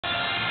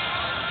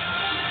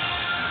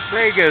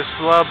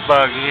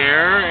VegasLoveBug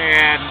here,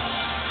 and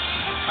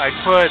I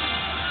put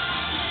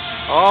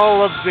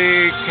all of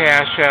the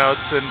cash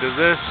outs into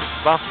this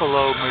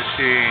Buffalo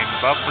machine,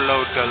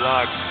 Buffalo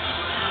Deluxe.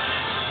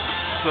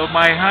 So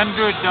my $100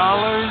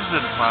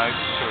 and 5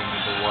 turned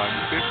into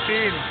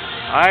 115.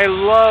 I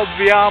love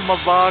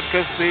Yamava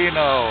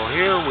Casino.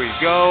 Here we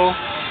go.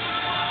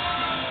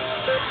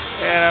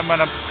 And I'm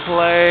gonna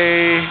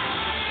play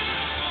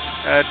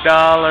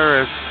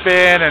 $1 a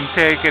spin and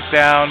take it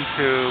down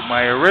to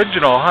my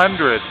original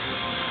 100.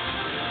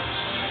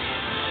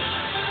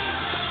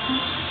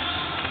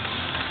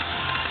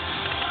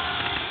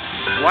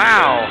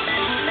 Wow.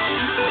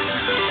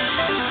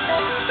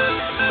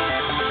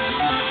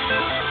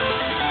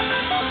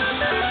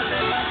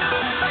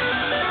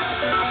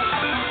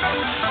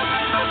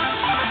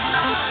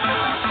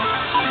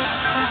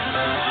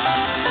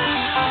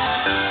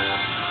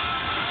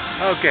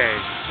 Okay,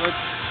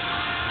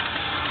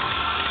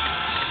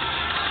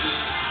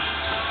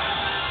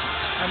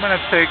 I'm gonna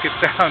take it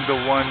down to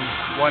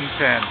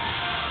 110.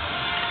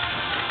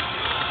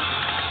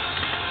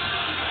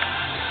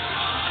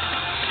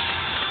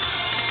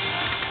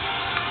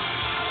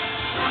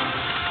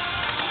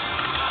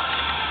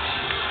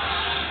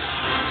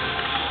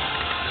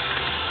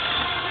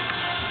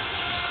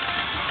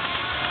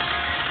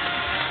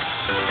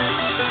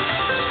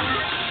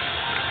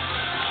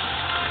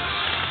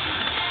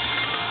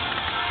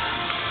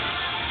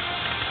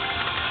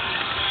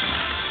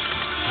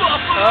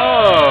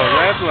 Oh,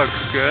 that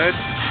looks good.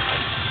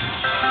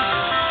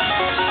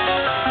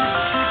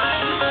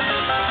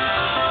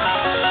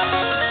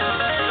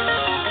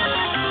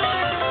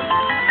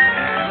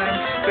 And I'm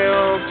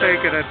still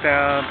taking it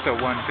down to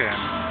 110.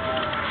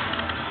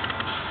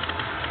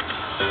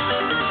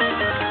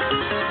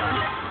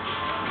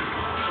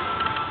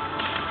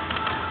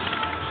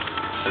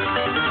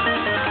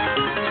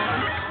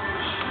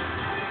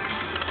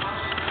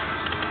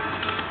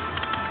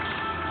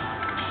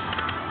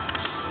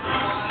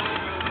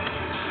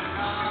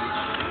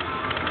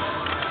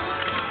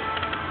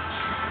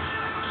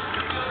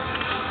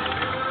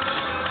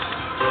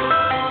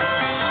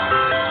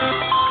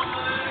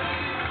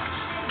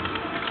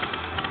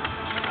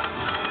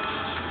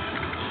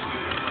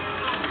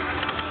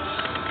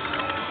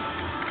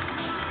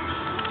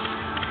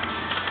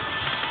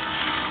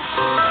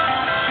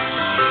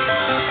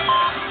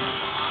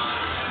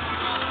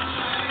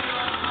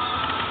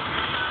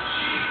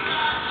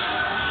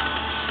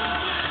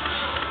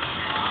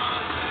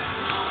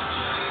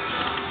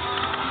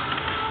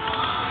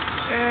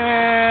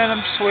 And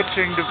I'm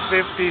switching to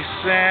 50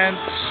 cents.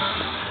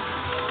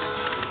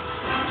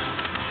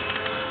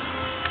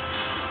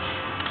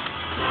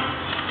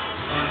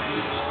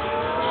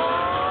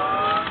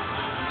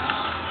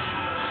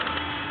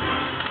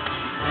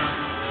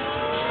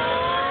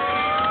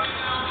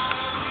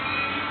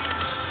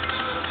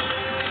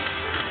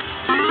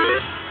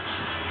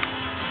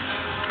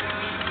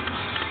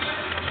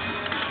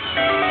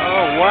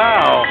 Oh,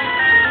 wow.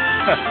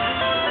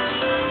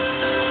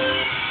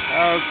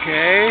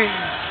 Okay.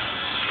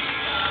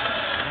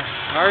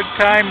 Hard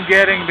time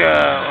getting to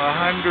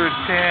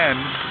 110.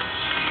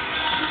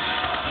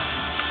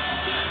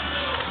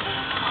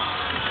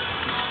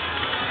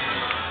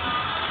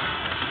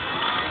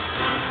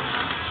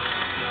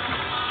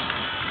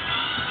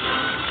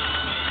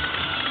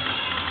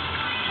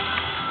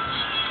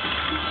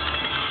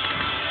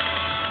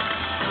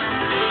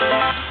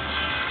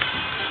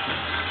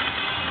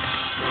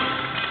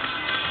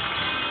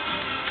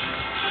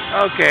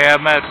 Okay,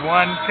 I'm at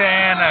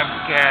 110. I'm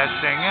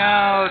cashing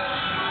out.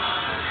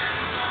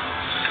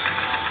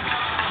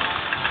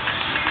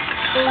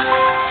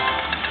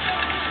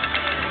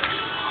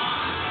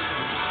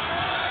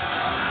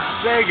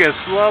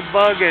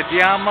 VegasLoveBug at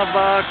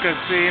Yamava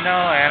Casino,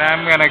 and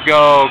I'm gonna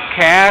go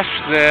cash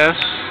this,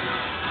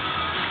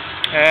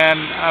 and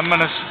I'm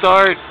gonna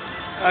start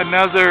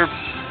another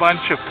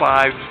bunch of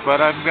 5s,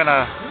 but I'm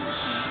gonna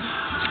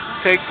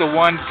take the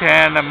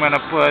 110. I'm gonna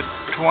put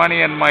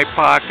 20 in my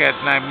pocket,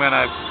 and I'm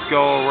gonna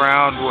go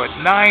around with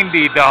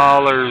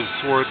 $90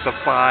 worth of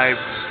 5s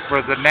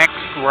for the next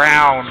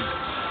round.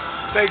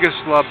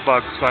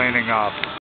 VegasLoveBug signing off.